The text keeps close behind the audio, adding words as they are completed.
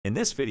In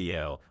this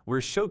video, we're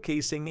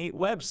showcasing 8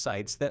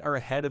 websites that are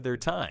ahead of their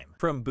time.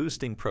 From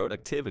boosting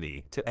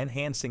productivity to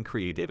enhancing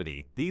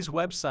creativity, these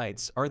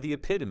websites are the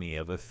epitome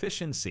of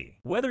efficiency.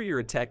 Whether you're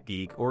a tech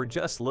geek or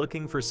just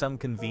looking for some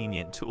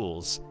convenient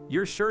tools,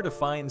 you're sure to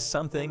find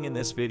something in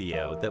this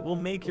video that will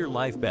make your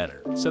life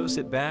better. So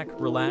sit back,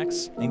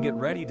 relax, and get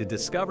ready to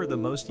discover the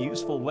most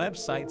useful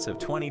websites of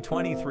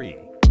 2023.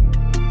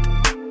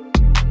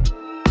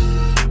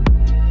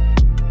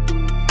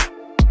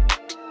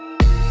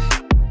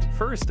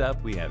 First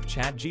up, we have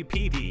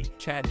ChatGPT.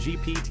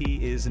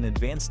 ChatGPT is an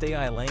advanced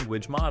AI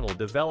language model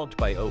developed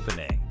by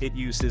OpenAI. It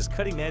uses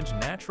cutting-edge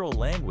natural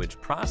language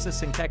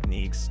processing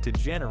techniques to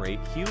generate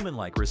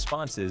human-like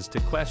responses to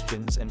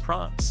questions and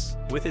prompts.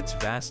 With its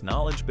vast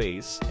knowledge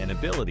base and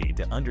ability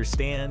to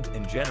understand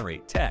and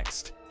generate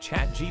text,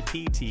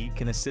 ChatGPT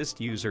can assist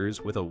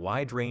users with a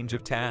wide range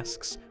of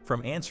tasks,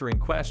 from answering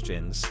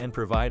questions and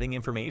providing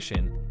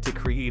information to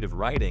creative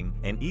writing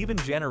and even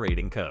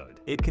generating code.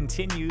 It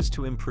continues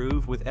to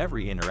improve with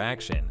every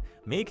interaction,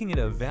 making it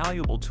a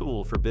valuable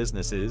tool for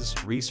businesses,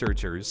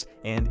 researchers,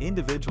 and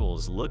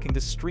individuals looking to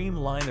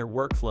streamline their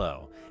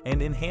workflow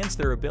and enhance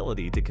their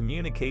ability to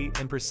communicate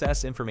and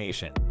process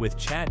information. With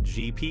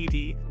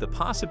ChatGPT, the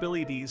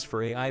possibilities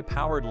for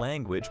AI-powered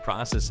language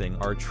processing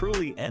are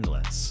truly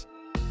endless.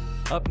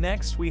 Up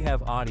next, we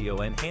have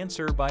Audio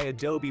Enhancer by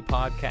Adobe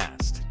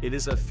Podcast. It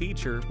is a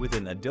feature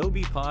within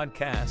Adobe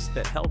Podcast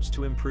that helps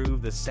to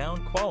improve the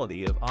sound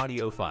quality of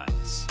audio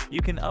files.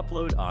 You can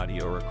upload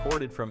audio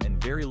recorded from in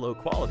very low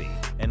quality,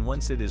 and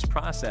once it is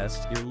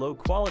processed, your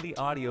low-quality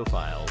audio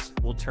files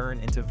will turn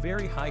into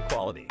very high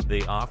quality.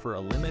 They offer a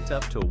limit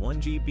up to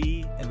 1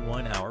 GB and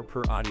 1 hour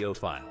per audio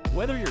file.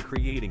 Whether you're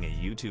creating a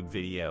YouTube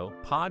video,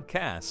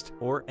 podcast,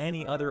 or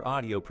any other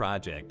audio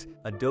project,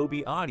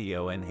 Adobe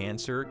Audio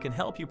Enhancer can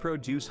help you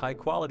produce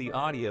high-quality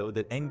audio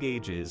that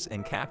engages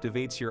and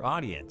captivates your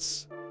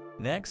audience.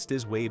 Next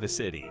is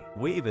Wavacity.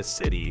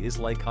 Wavacity is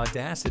like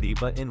Audacity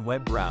but in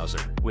web browser.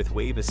 With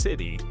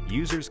Wavacity,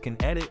 users can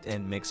edit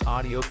and mix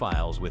audio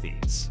files with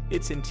ease.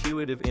 Its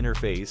intuitive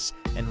interface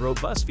and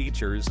robust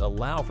features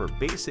allow for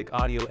basic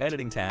audio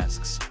editing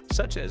tasks,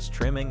 such as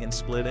trimming and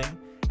splitting,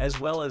 as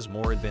well as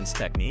more advanced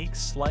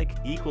techniques like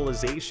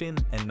equalization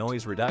and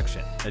noise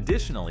reduction.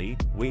 Additionally,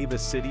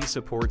 Wavacity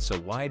supports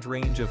a wide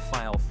range of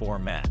file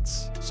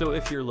formats. So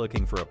if you're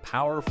looking for a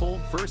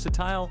powerful,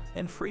 versatile,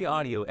 and free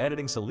audio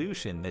editing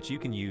solution that you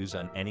can use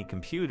on any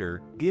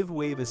computer, give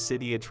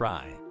Wavacity a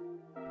try.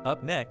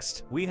 Up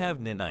next, we have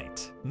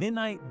Ninite.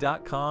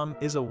 Ninite.com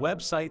is a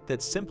website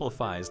that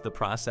simplifies the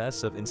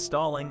process of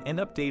installing and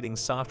updating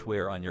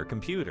software on your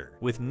computer.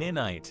 With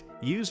Ninite,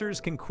 users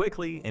can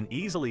quickly and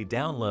easily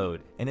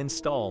download and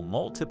install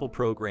multiple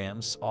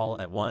programs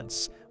all at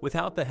once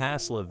without the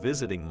hassle of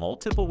visiting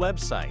multiple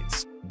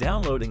websites,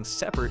 downloading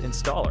separate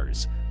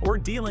installers, or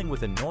dealing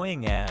with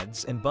annoying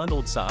ads and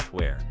bundled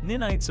software.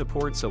 Ninite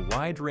supports a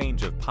wide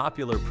range of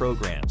popular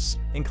programs,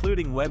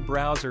 including web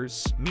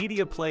browsers,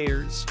 media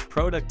players,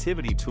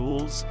 productivity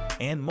tools,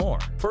 and more.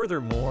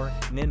 Furthermore,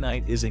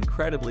 Ninite is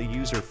incredibly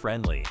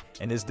user-friendly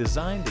and is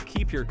designed to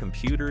keep your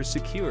computer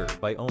secure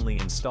by only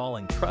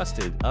installing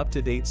trusted,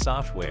 up-to-date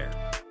software.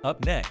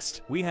 Up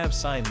next, we have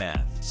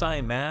SciMath.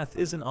 SciMath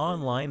is an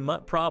online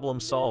MUT problem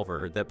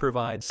solver that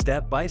provides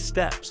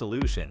step-by-step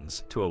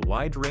solutions to a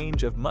wide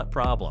range of MUT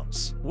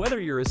problems.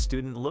 Whether you're a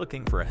student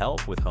looking for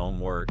help with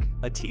homework,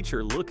 a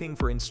teacher looking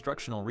for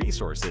instructional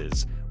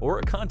resources, or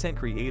a content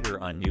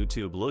creator on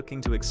YouTube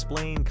looking to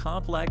explain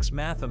complex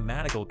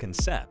mathematical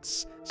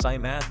concepts,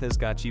 SciMath has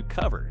got you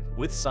covered.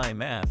 With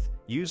SciMath,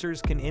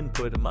 users can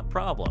input a MUT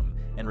problem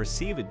and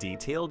receive a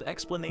detailed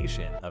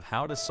explanation of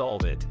how to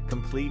solve it,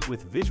 complete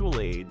with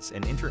visual aids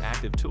and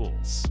interactive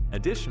tools.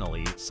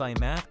 Additionally,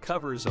 SciMath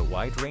covers a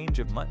wide range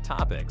of MUT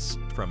topics,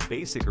 from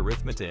basic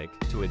arithmetic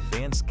to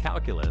advanced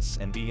calculus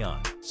and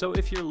beyond. So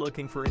if you're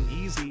looking for an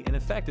easy and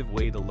effective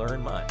way to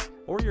learn MUT,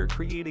 or you're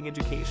creating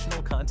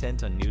educational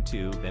content on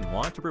YouTube and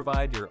want to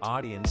provide your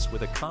audience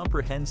with a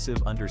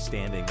comprehensive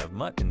understanding of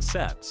MUT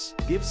concepts,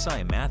 give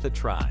SciMath a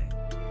try.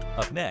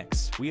 Up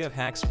next, we have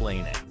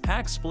Hacksplaining.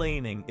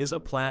 Hacksplaining is a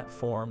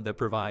platform that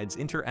provides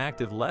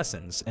interactive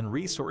lessons and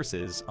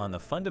resources on the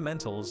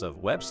fundamentals of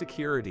web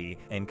security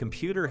and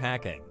computer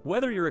hacking.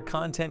 Whether you're a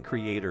content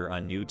creator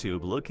on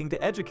YouTube looking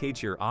to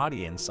educate your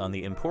audience on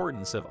the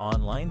importance of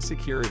online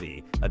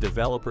security, a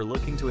developer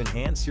looking to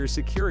enhance your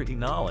security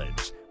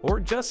knowledge, or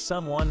just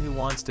someone who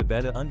wants to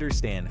better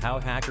understand how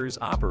hackers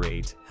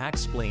operate,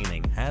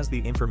 Hacksplaining has the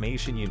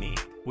information you need.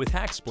 With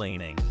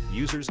Hacksplaining,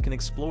 users can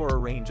explore a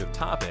range of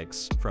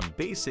topics from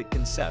basic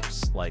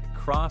concepts like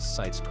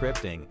cross-site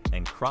scripting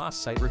and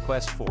cross-site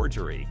request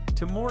forgery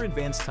to more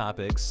advanced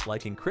topics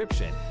like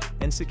encryption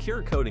and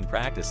secure coding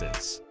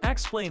practices.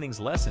 Hacksplaining's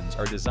lessons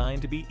are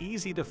designed to be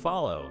easy to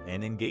follow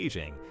and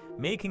engaging,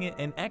 making it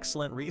an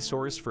excellent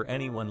resource for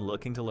anyone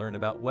looking to learn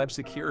about web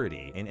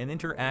security in an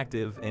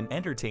interactive and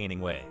entertaining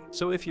way.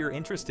 So if you're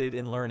interested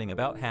in learning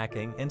about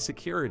hacking and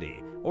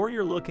security, or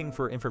you're looking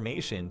for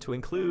information to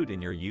include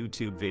in your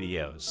YouTube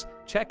videos,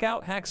 check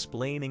out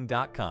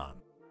Hacksplaining.com.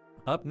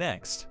 Up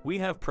next, we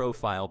have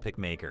Profile Pic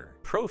Maker.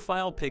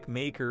 Profile Pic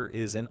Maker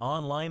is an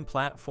online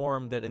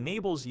platform that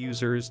enables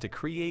users to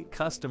create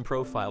custom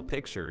profile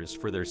pictures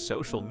for their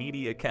social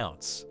media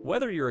accounts.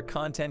 Whether you're a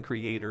content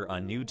creator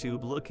on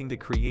YouTube looking to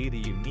create a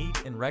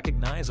unique and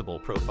recognizable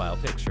profile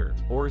picture,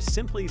 or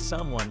simply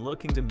someone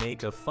looking to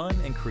make a fun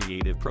and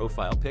creative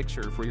profile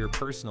picture for your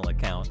personal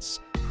accounts,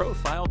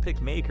 Profile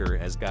Pic Maker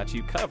has got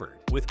you covered.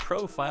 With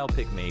Profile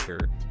Pic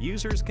Maker,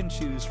 users can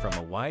choose from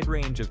a wide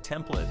range of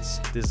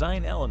templates,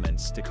 design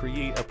elements to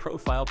create a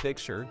profile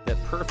picture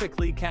that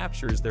perfectly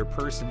captures their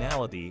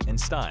personality and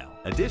style.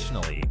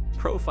 Additionally,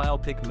 Profile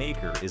Pic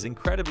Maker is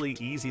incredibly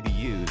easy to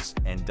use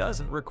and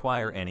doesn't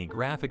require any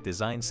graphic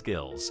design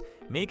skills,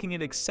 making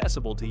it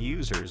accessible to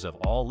users of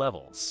all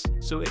levels.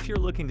 So if you're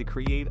looking to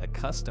create a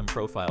custom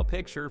profile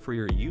picture for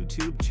your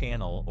YouTube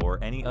channel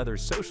or any other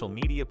social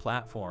media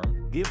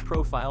platform, give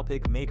Profile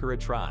Pic Maker a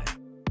try.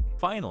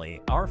 Finally,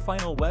 our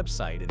final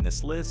website in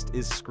this list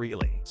is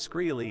Skrily.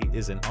 Skrily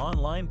is an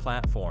online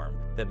platform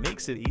that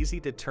makes it easy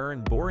to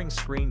turn boring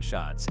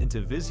screenshots into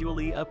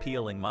visually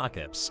appealing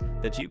mockups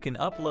that you can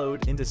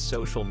upload into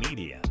social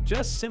media.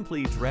 Just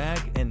simply drag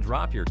and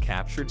drop your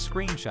captured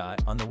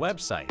screenshot on the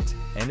website,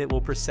 and it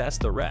will process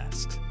the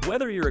rest.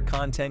 Whether you're a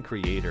content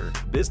creator,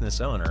 business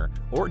owner,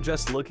 or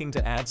just looking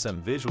to add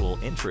some visual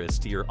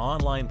interest to your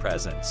online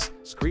presence,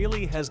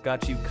 Skrily has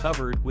got you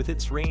covered with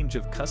its range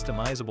of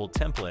customizable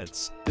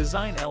templates,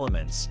 design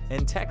elements,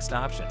 and text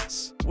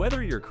options.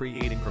 Whether you're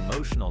creating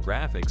promotional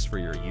graphics for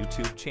your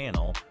YouTube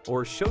channel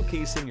or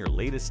showcasing your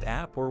latest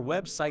app or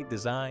website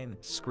design,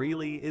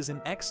 Skrily is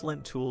an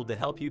excellent tool to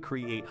help you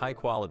create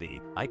high-quality,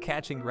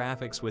 eye-catching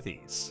graphics with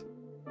ease.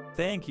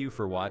 Thank you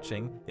for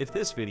watching. If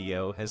this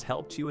video has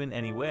helped you in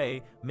any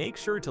way, make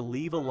sure to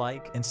leave a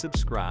like and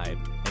subscribe,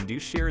 and do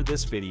share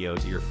this video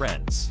to your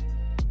friends.